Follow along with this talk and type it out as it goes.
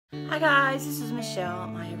Hi guys, this is Michelle,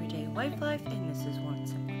 my everyday wife life, and this is one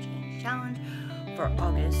simple change challenge for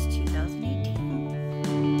August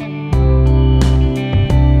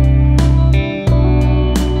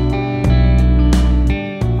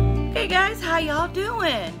 2018. Hey guys, how y'all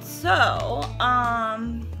doing? So,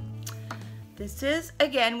 this is,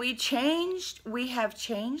 again, we have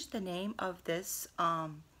changed the name of this,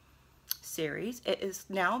 series. It is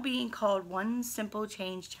now being called One Simple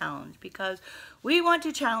Change Challenge because we want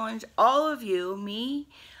to challenge all of you, me,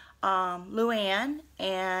 LoAnn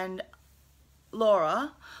and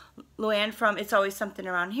Laura. LoAnn from It's Always Something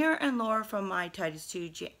Around Here and Laura from My Titus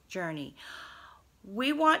 2 Journey.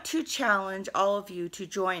 We want to challenge all of you to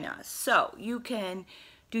join us. So you can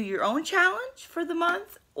do your own challenge for the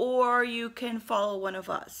month or you can follow one of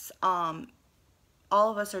us. All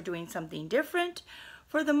of us are doing something different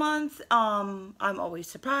for the month. I'm always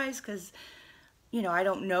surprised because, you know, I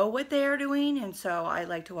don't know what they are doing, and so I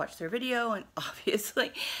like to watch their video and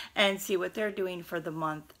obviously and see what they're doing for the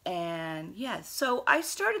month. And yes, so I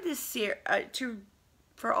started this series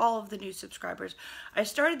for all of the new subscribers. I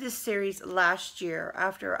started this series last year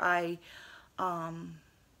after I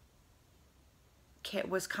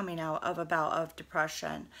was coming out of a bout of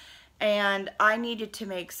depression, and I needed to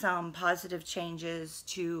make some positive changes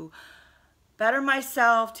to better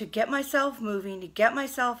myself, to get myself moving, to get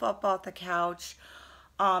myself up off the couch.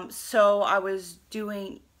 So I was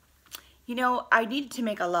doing, you know, I needed to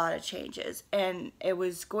make a lot of changes, and it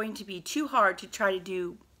was going to be too hard to try to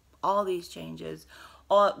do all these changes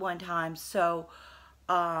all at one time. So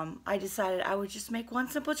I decided I would just make one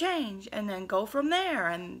simple change and then go from there,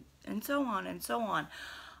 and so on and so on.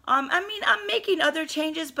 I mean, I'm making other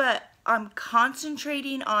changes, but I'm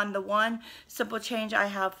concentrating on the one simple change I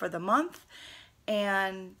have for the month.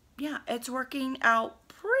 And yeah, it's working out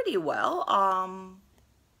pretty well.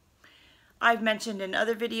 I've mentioned in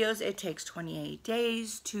other videos, it takes 28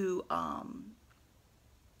 days to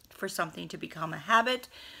for something to become a habit.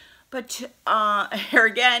 But here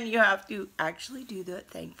again, you have to actually do the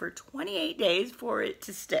thing for 28 days for it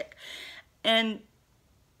to stick. And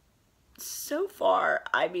so far,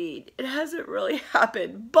 I mean, it hasn't really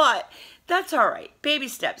happened, but that's all right. Baby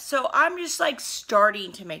steps. So I'm just like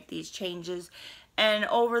starting to make these changes, and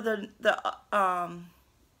over the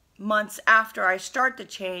months after I start the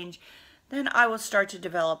change, then I will start to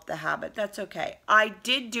develop the habit. That's okay. I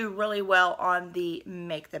did do really well on the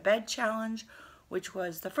Make the Bed challenge, which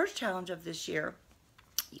was the first challenge of this year.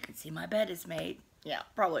 You can see my bed is made. Yeah,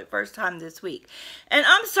 probably first time this week. And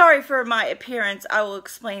I'm sorry for my appearance. I will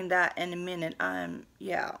explain that in a minute.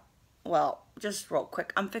 Yeah, well, just real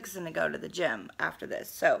quick. I'm fixing to go to the gym after this.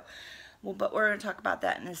 So, well, but we're going to talk about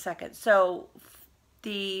that in a second. So,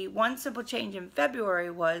 the one simple change in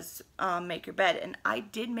February was make your bed. And I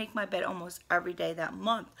did make my bed almost every day that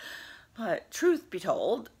month. But truth be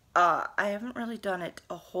told, I haven't really done it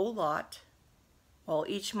a whole lot. Well,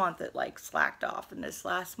 each month it like slacked off. And this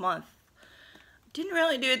last month, didn't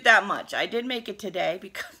really do it that much. I did make it today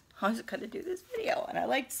because I was going to do this video, and I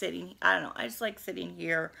liked sitting, I don't know, I just like sitting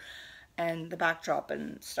here and the backdrop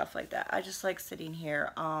and stuff like that. I just like sitting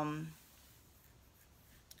here. I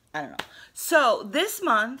don't know. So this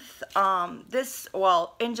month,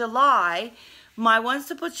 well, in July, my one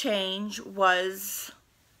simple change was,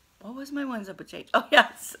 what was my one simple change? Oh,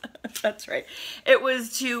 yes, that's right. It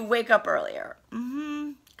was to wake up earlier.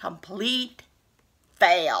 Complete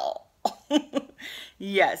fail.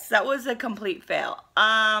 Yes, that was a complete fail.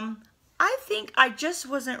 I think I just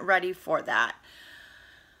wasn't ready for that.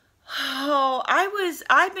 Oh,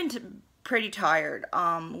 I've been pretty tired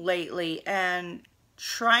lately and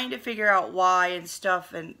trying to figure out why and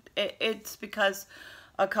stuff, and it's because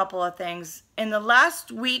a couple of things. In the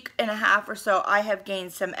last week and a half or so, I have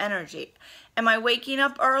gained some energy. Am I waking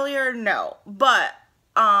up earlier? No, but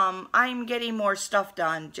I'm getting more stuff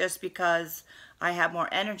done just because I have more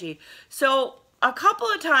energy. So a couple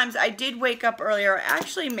of times I did wake up earlier. I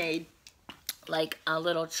actually made like a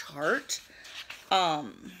little chart.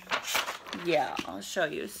 Yeah, I'll show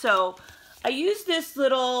you. So I used this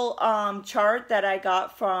little chart that I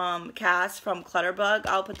got from Cass from Clutterbug.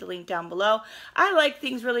 I'll put the link down below. I like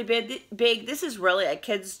things really big. This is really a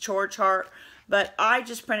kid's chore chart, but I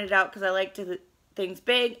just printed it out because I like things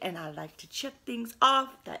big and I like to check things off.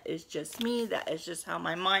 That is just me. That is just how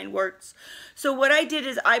my mind works. So what I did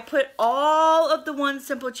is I put all of the one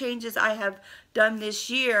simple changes I have done this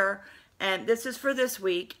year, and this is for this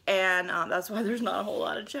week, and that's why there's not a whole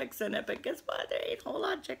lot of checks in it, but guess what? There ain't a whole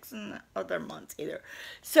lot of checks in the other months either.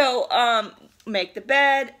 So make the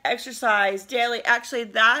bed, exercise daily. Actually,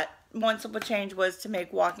 that one simple change was to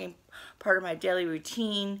make walking part of my daily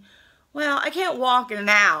routine, Well, I can't walk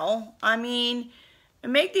now. I mean, I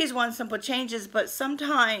make these one simple changes, but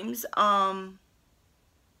sometimes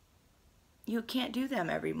you can't do them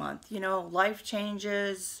every month. You know, life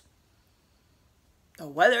changes, the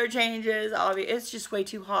weather changes, it's just way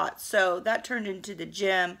too hot. So that turned into the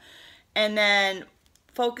gym, and then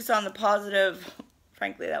focus on the positive.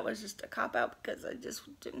 Frankly, that was just a cop-out because I just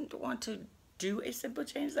didn't want to do a simple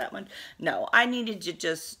change that one. No, I needed to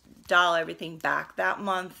just dial everything back that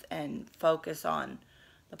month and focus on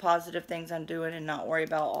the positive things I'm doing and not worry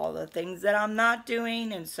about all the things that I'm not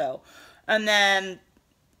doing. And then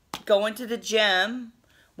going to the gym,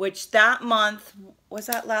 which that month, was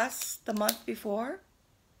that the month before?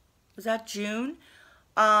 Was that June?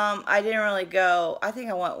 I didn't really go. I think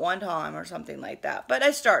I went one time or something like that. But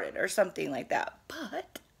I started or something like that.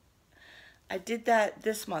 But I did that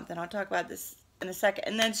this month, and I'll talk about this in a second.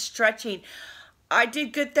 And then stretching. I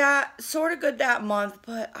did sort of good that month,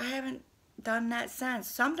 but I haven't done that since.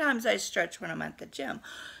 Sometimes I stretch when I'm at the gym.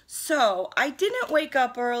 So I didn't wake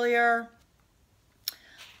up earlier.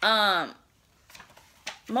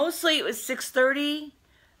 Mostly it was 6:30.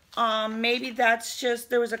 Maybe that's just,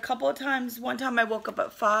 there was a couple of times, one time I woke up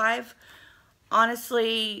at 5.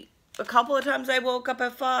 Honestly, a couple of times I woke up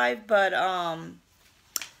at 5, but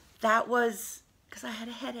that was because I had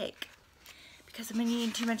a headache. Because I've been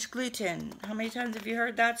eating too much gluten. How many times have you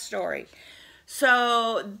heard that story?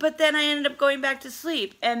 So, but then I ended up going back to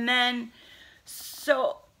sleep. And then,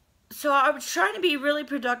 so I was trying to be really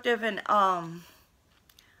productive, and I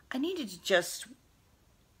needed to just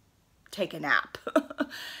take a nap.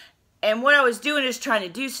 And what I was doing is trying to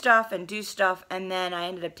do stuff, and then I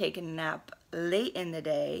ended up taking a nap late in the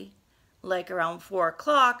day, like around 4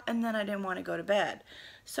 o'clock, and then I didn't want to go to bed.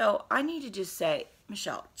 So I need to just say,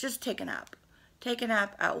 Michelle, just take a nap. Take a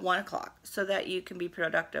nap at 1 o'clock so that you can be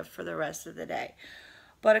productive for the rest of the day.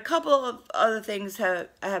 But a couple of other things have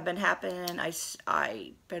been happening.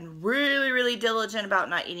 I've been really, really diligent about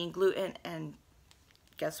not eating gluten, and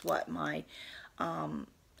guess what? My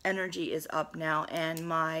energy is up now,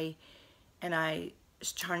 and I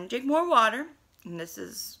was trying to drink more water,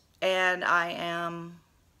 and I am,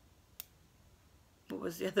 what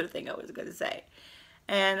was the other thing I was going to say?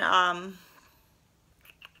 And I'm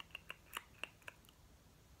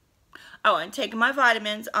taking my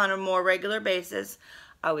vitamins on a more regular basis.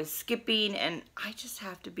 I was skipping, and I just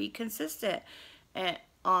have to be consistent and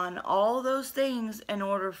on all those things in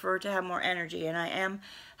order to have more energy, and I am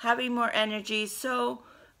having more energy. So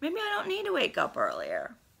maybe I don't need to wake up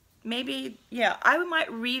earlier. Maybe, yeah, I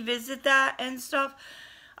might revisit that and stuff.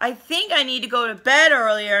 I think I need to go to bed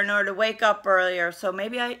earlier in order to wake up earlier. So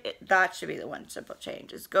maybe that should be the one simple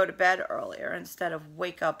change, is go to bed earlier instead of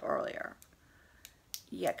wake up earlier.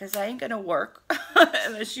 Yeah, because I ain't going to work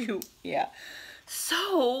unless yeah.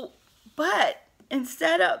 So, but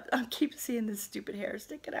instead of, I keep seeing this stupid hair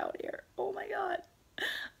sticking out here. Oh my God.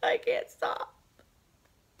 I can't stop.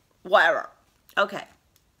 Whatever. Okay.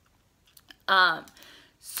 But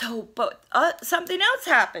something else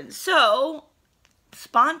happened. So,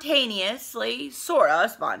 sort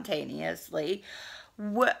of spontaneously,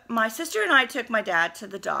 my sister and I took my dad to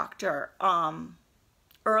the doctor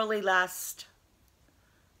early last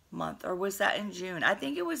month, or was that in June? I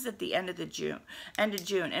think it was at the end of June.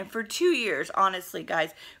 And for 2 years, honestly,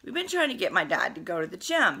 guys, we've been trying to get my dad to go to the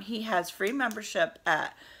gym. He has free membership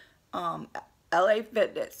at LA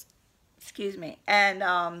Fitness. Excuse me. And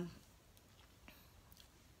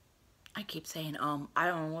I keep saying I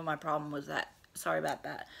don't know what my problem was that. Sorry about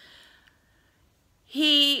that.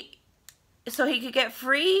 So he could get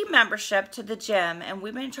free membership to the gym, and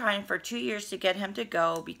we've been trying for 2 years to get him to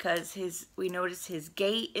go because we noticed his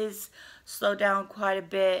gait is slowed down quite a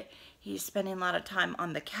bit. He's spending a lot of time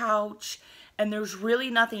on the couch, and there's really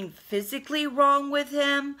nothing physically wrong with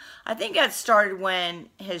him. I think that started when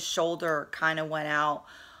his shoulder kind of went out.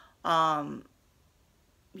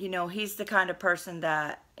 You know, he's the kind of person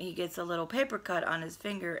that he gets a little paper cut on his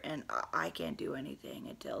finger, and I can't do anything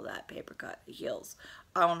until that paper cut heals.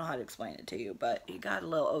 I don't know how to explain it to you, but he got a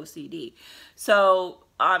little OCD. So,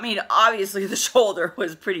 I mean, obviously the shoulder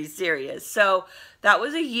was pretty serious. So, that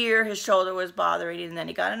was a year his shoulder was bothering, and then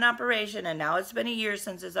he got an operation, and now it's been a year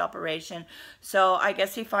since his operation. So, I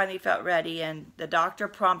guess he finally felt ready, and the doctor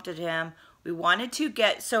prompted him. We wanted to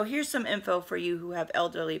so here's some info for you who have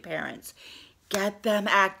elderly parents. Get them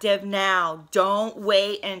active now. Don't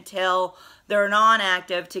wait until they're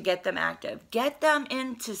non-active to get them active. Get them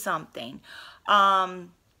into something. My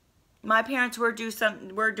parents were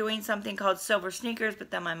doing something called Silver Sneakers,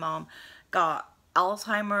 but then my mom got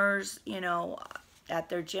Alzheimer's, you know, at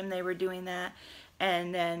their gym they were doing that.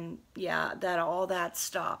 And then, yeah, all that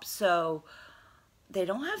stopped. So they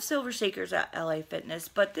don't have Silver Seekers at LA Fitness,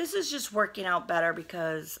 but this is just working out better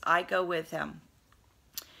because I go with him.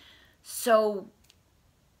 So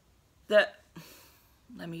let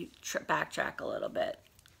me backtrack a little bit.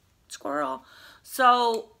 Squirrel.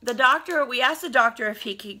 So the doctor, we asked the doctor if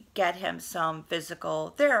he could get him some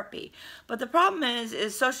physical therapy. But the problem is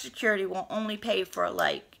Social Security won't only pay for,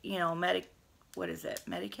 like, you know, what is it?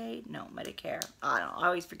 Medicaid? No, Medicare. I don't know. I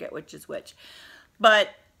always forget which is which. But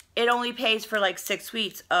it only pays for like 6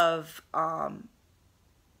 weeks of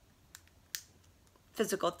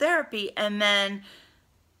physical therapy, and then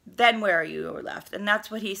where are you left? And that's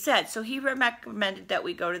what he said. So he recommended that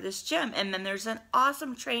we go to this gym, and then there's an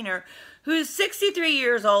awesome trainer who's 63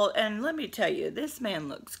 years old, and let me tell you, this man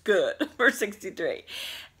looks good for 63.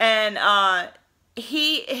 And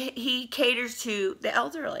he caters to the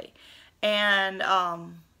elderly. And I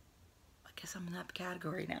guess I'm in that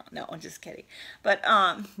category now. No, I'm just kidding. But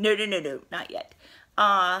no, not yet.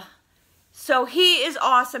 So he is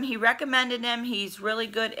awesome. He recommended him. He's really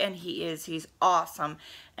good, and he's awesome.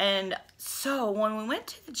 And so when we went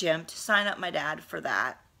to the gym to sign up my dad for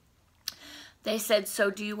that, they said,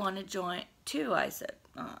 so do you want to join too? I said,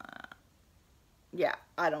 yeah,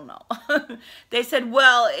 I don't know. They said,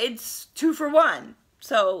 well, it's 2 for 1.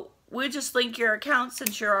 So we'll just link your account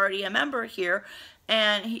since you're already a member here.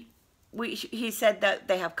 And he said that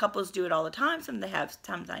they have couples do it all the time.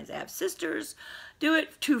 Sometimes they have sisters do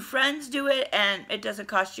it, 2 friends do it, and it doesn't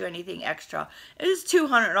cost you anything extra. It is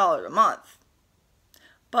 $200 a month.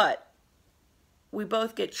 But we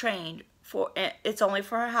both get trained it's only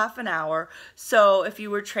for a half an hour. So if you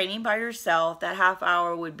were training by yourself, that half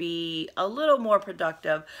hour would be a little more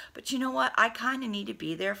productive. But you know what? I kind of need to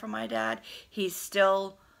be there for my dad. He's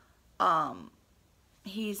still,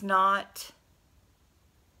 he's not,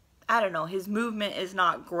 I don't know, his movement is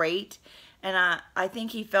not great. And I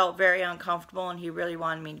think he felt very uncomfortable, and he really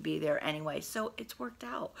wanted me to be there anyway. So it's worked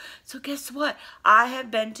out. So guess what? I have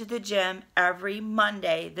been to the gym every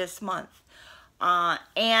Monday this month.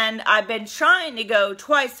 And I've been trying to go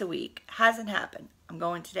twice a week. Hasn't happened. I'm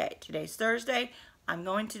going today. Today's Thursday. I'm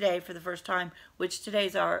going today for the first time, which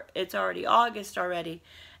it's already August already.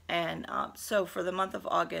 And so for the month of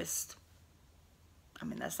August, I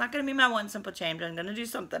mean, that's not going to be my one simple change. I'm going to do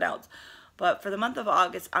something else. But for the month of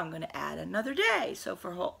August, I'm going to add another day. So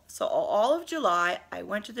all of July, I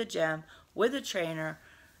went to the gym with a trainer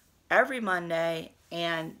every Monday.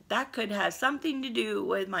 And that could have something to do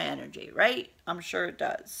with my energy, right? I'm sure it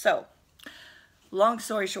does. So, long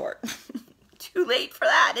story short, too late for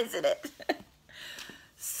that, isn't it?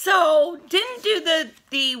 So, didn't do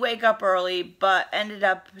the wake up early, but ended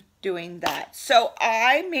up doing that. So,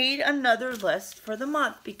 I made another list for the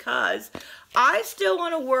month because I still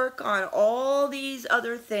want to work on all these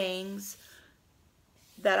other things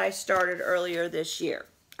that I started earlier this year.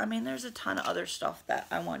 I mean, there's a ton of other stuff that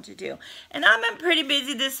I want to do. And I've been pretty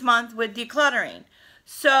busy this month with decluttering.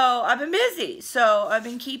 So I've been busy. So I've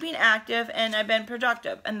been keeping active, and I've been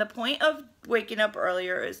productive. And the point of waking up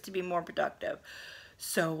earlier is to be more productive.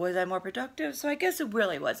 So was I more productive? So I guess it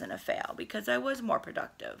really wasn't a fail because I was more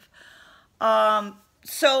productive.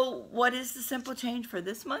 So what is the simple change for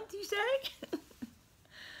this month, you say?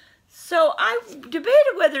 So I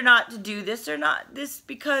debated whether or not to do this or not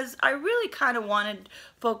because I really kind of wanted to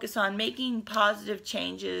focus on making positive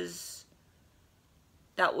changes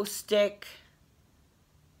that will stick,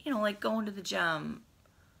 you know, like going to the gym,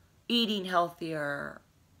 eating healthier,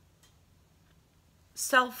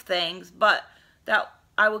 self things, but that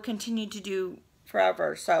I will continue to do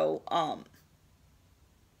forever. So,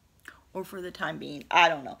 or for the time being, I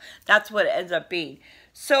don't know. That's what it ends up being.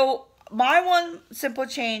 So my one simple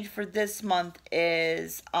change for this month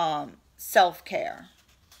is self-care.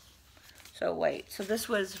 So wait, so this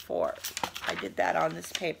was I did that on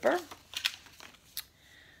this paper.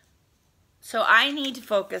 So I need to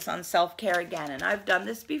focus on self-care again, and I've done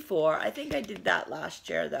this before. I think I did that last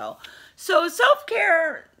year though. So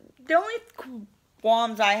self-care, the only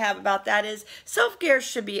qualms I have about that is self-care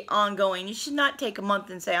should be ongoing. You should not take a month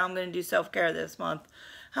and say, I'm going to do self-care this month.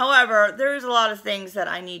 However, there's a lot of things that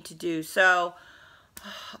I need to do. So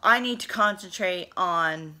I need to concentrate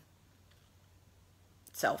on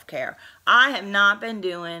self-care. I have not been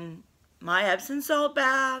doing my Epsom salt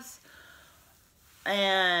baths.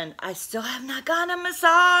 And I still have not gotten a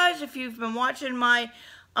massage. If you've been watching my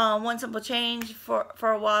One Simple Change for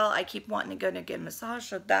a while, I keep wanting to go and get a massage.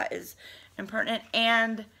 So that is impertinent.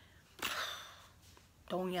 And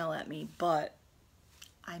don't yell at me, but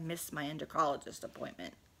I missed my endocrinologist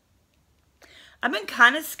appointment. I've been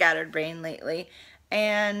kind of scatterbrained lately,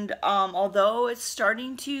 And although it's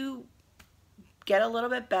starting to get a little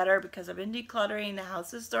bit better because I've been decluttering, the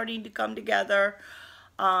house is starting to come together.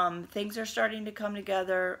 Things are starting to come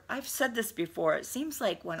together. I've said this before. It seems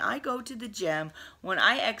like when I go to the gym, when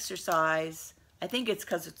I exercise, I think it's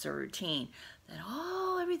because it's a routine, that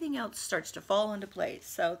everything else starts to fall into place.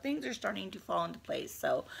 So things are starting to fall into place.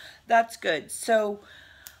 So that's good. So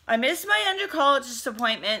I missed my endocrinologist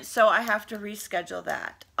appointment, so I have to reschedule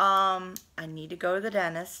that. I need to go to the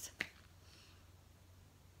dentist.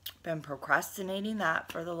 Been procrastinating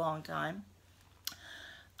that for the long time.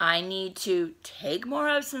 I need to take more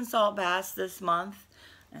Epsom salt baths this month.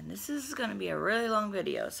 And this is going to be a really long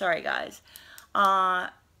video. Sorry, guys. I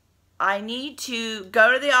need to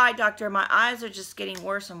go to the eye doctor. My eyes are just getting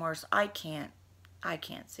worse and worse. I can't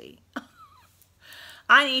see.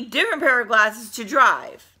 I need different pair of glasses to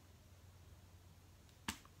drive.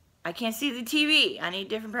 I can't see the TV. I need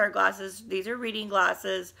different pair of glasses. These are reading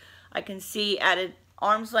glasses. I can see at an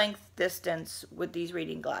arm's length distance with these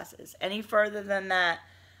reading glasses. Any further than that,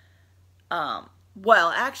 well,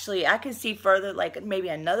 actually, I can see further, like maybe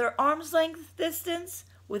another arm's length distance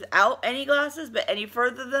without any glasses, but any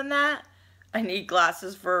further than that, I need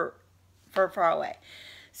glasses for far away.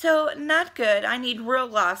 So, not good. I need real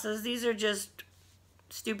glasses. These are just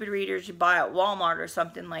stupid readers you buy at Walmart or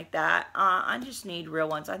something like that. I just need real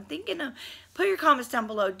ones. I'm thinking of, put your comments down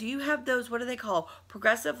below. Do you have those, what do they call,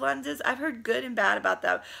 progressive lenses? I've heard good and bad about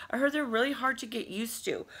that. I heard they're really hard to get used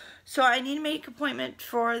to. So I need to make an appointment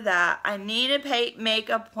for that. I need to make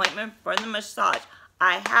an appointment for the massage.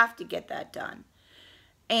 I have to get that done.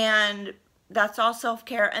 And that's all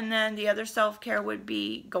self-care. And then the other self-care would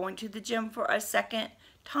be going to the gym for a second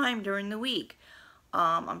time during the week.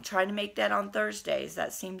 I'm trying to make that on Thursdays.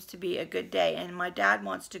 That seems to be a good day. And my dad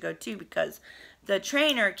wants to go too because the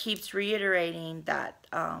trainer keeps reiterating that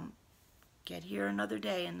get here another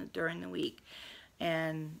day during the week.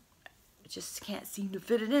 And I just can't seem to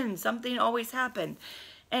fit it in. Something always happened.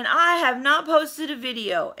 And I have not posted a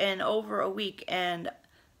video in over a week. And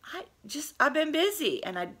I've been busy.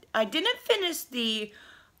 And I didn't finish the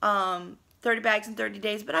 30 bags in 30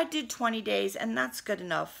 days, but I did 20 days. And that's good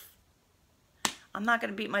enough. I'm not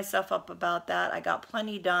going to beat myself up about that. I got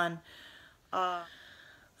plenty done.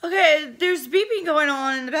 Okay, there's beeping going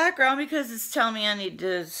on in the background because it's telling me I need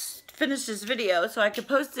to finish this video so I can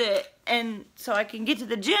post it and so I can get to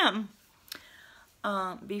the gym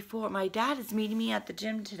before my dad is meeting me at the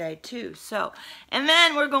gym today too. So, and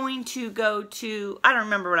then we're going to go to, I don't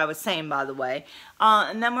remember what I was saying, by the way.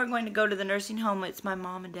 And then we're going to go to the nursing home. It's my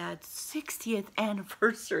mom and dad's 60th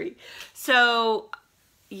anniversary. So,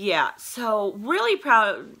 yeah, so really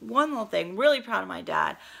proud, one little thing, really proud of my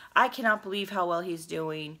dad. I cannot believe how well he's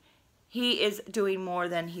doing. He is doing more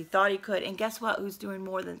than he thought he could. And guess what? Who's doing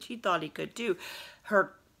more than she thought he could too?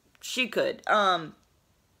 She could. I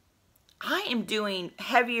am doing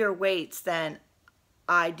heavier weights than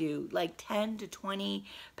I do, like 10 to 20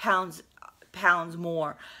 pounds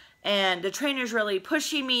more. And the trainer's really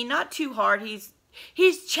pushing me, not too hard.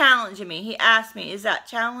 He's challenging me. He asked me, is that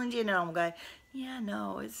challenging? And I'm going, yeah,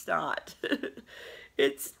 no, it's not.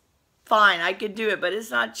 It's fine. I could do it, but it's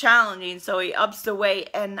not challenging. So he ups the weight,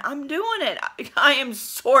 and I'm doing it. I am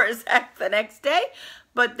sore as heck the next day.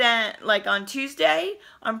 But then, like on Tuesday,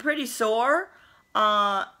 I'm pretty sore.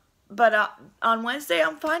 But on Wednesday,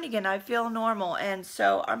 I'm fine again. I feel normal. And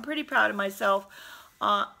so I'm pretty proud of myself.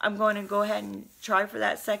 I'm going to go ahead and try for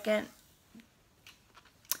that second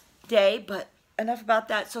day. But enough about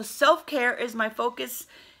that. So self-care is my focus.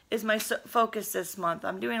 Focus this month.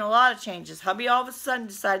 I'm doing a lot of changes. Hubby all of a sudden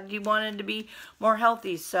decided he wanted to be more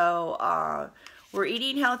healthy. So we're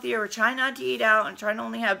eating healthier. We're trying not to eat out and trying to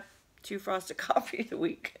only have 2 frosted coffees a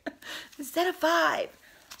week instead of 5,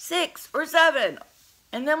 6, or 7.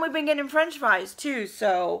 And then we've been getting French fries too.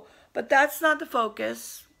 So, but that's not the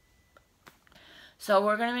focus. So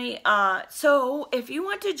we're going to be, so if you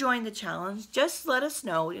want to join the challenge, just let us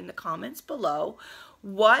know in the comments below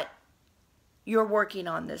what you're working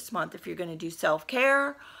on this month. If you're going to do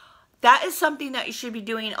self-care, that is something that you should be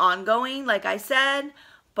doing ongoing, like I said,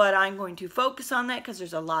 but I'm going to focus on that because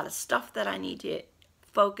there's a lot of stuff that I need to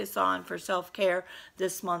focus on for self-care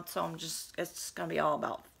this month. So it's going to be all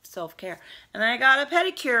about self-care. And then I got a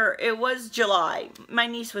pedicure. It was July. My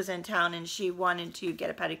niece was in town and she wanted to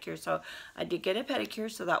get a pedicure, so I did get a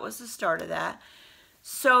pedicure. So that was the start of that.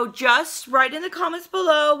 So just write in the comments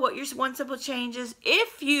below what your one simple change is.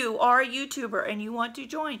 If you are a YouTuber and you want to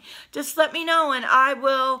join, just let me know and I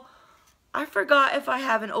will. I forgot if I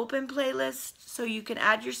have an open playlist so you can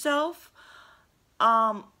add yourself.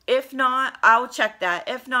 If not, I'll check that.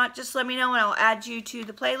 If not, just let me know and I'll add you to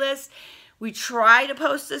the playlist. We try to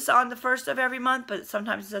post this on the 1st of every month, but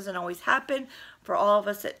sometimes it doesn't always happen. For all of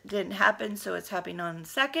us, it didn't happen, so it's happening on the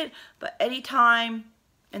 2nd. But anytime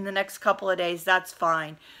in the next couple of days, that's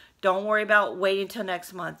fine. Don't worry about waiting till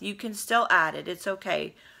next month. You can still add it. It's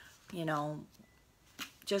okay. You know,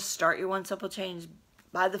 just start your One Simple Change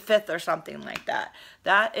by the 5th or something like that.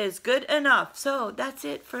 That is good enough. So that's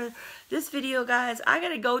it for this video, guys. I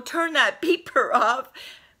gotta go turn that beeper off,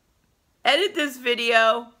 edit this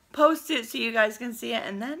video, post it so you guys can see it,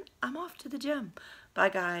 and then I'm off to the gym. Bye,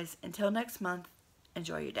 guys. Until next month,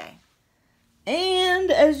 enjoy your day.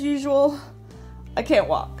 And as usual, I can't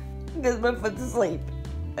walk because my foot's asleep.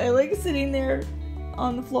 I like sitting there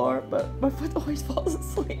on the floor, but my foot always falls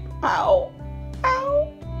asleep. Ow.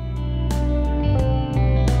 Ow.